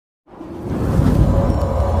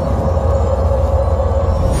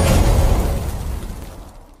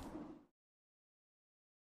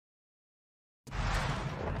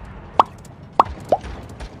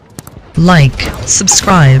like,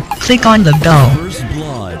 subscribe, click on the bell. First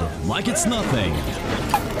blood, like it's nothing.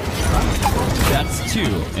 That's 2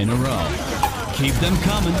 in a row. Keep them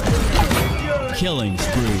coming. Killing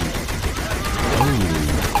spree. Ooh,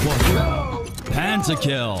 what?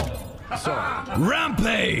 Pentakill.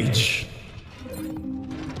 Rampage.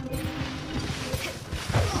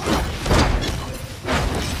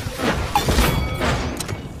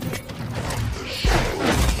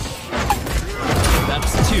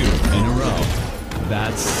 That's 2 in a row.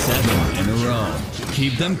 That's 7 in a row.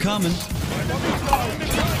 Keep them coming.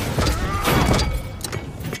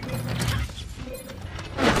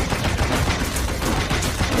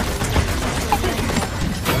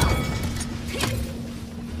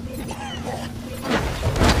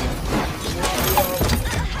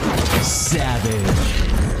 Savage.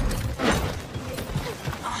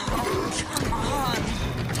 Come on.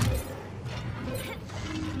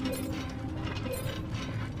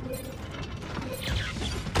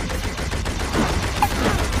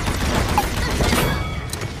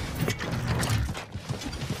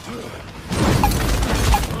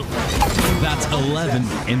 That's 11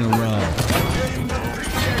 in a row.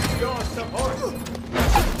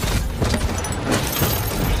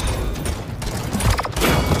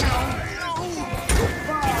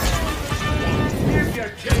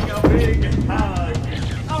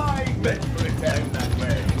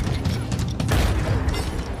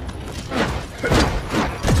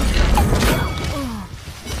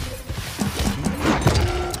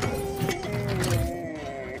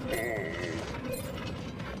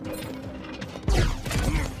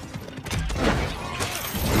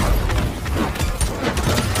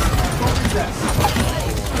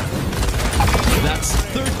 That's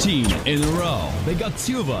 13 in a row. They got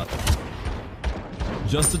 2 of us.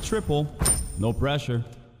 Just a triple. No pressure.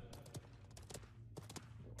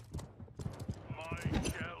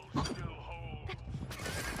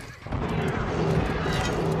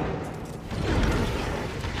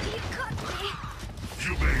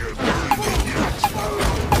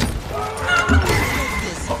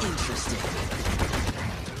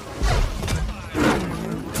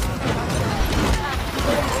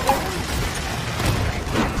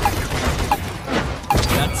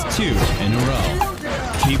 That's 2 in a row.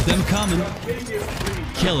 Keep them coming.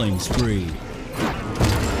 Killing spree.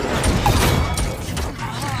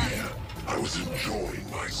 I was enjoying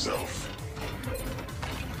myself.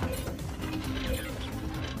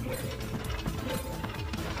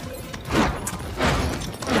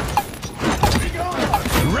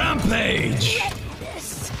 Rampage!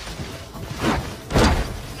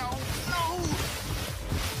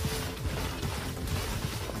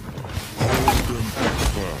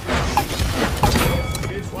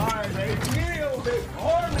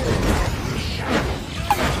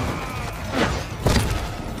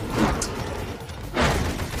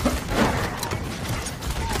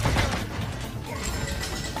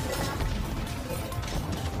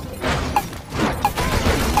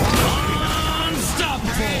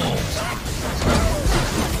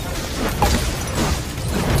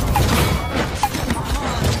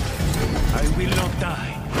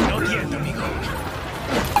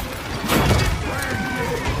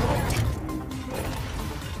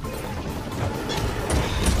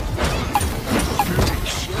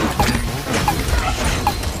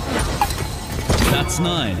 That's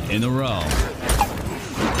 9 in a row.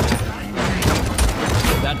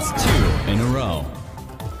 That's 2 in a row.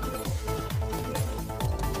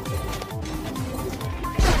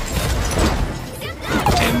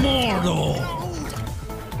 Immortal!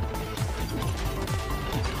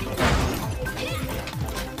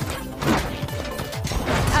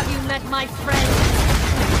 Have you met my friend?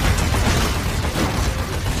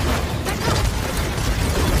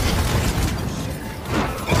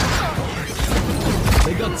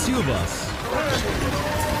 They got 2 of us.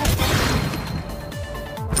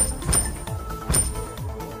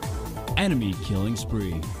 Enemy killing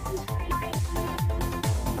spree.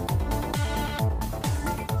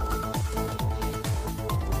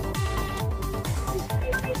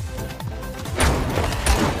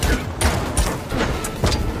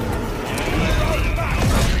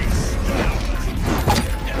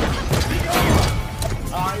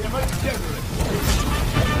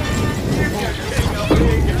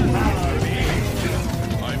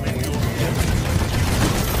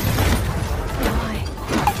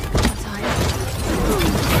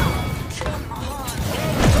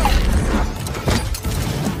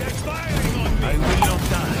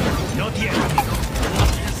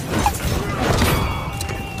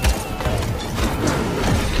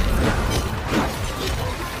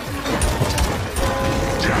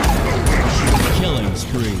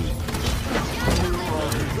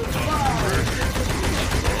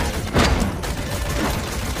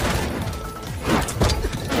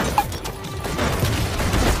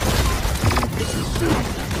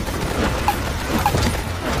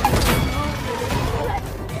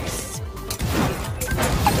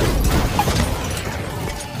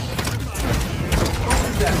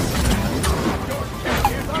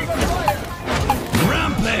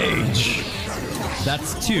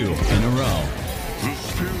 That's 2 in a row. The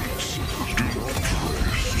spirits do not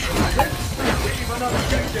rest.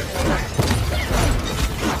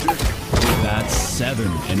 That's 7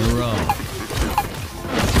 in a row.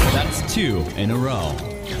 That's 2 in a row.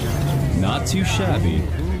 Not too shabby.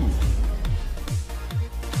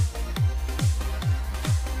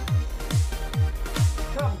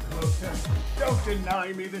 Come closer. Don't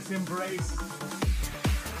deny me this embrace.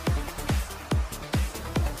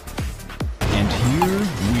 And here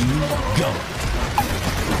we go.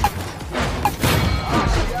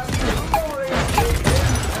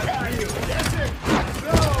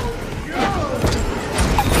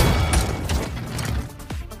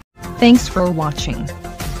 Thanks for watching.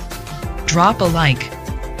 Drop a like.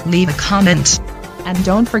 Leave a comment. And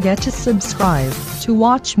don't forget to subscribe to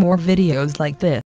watch more videos like this.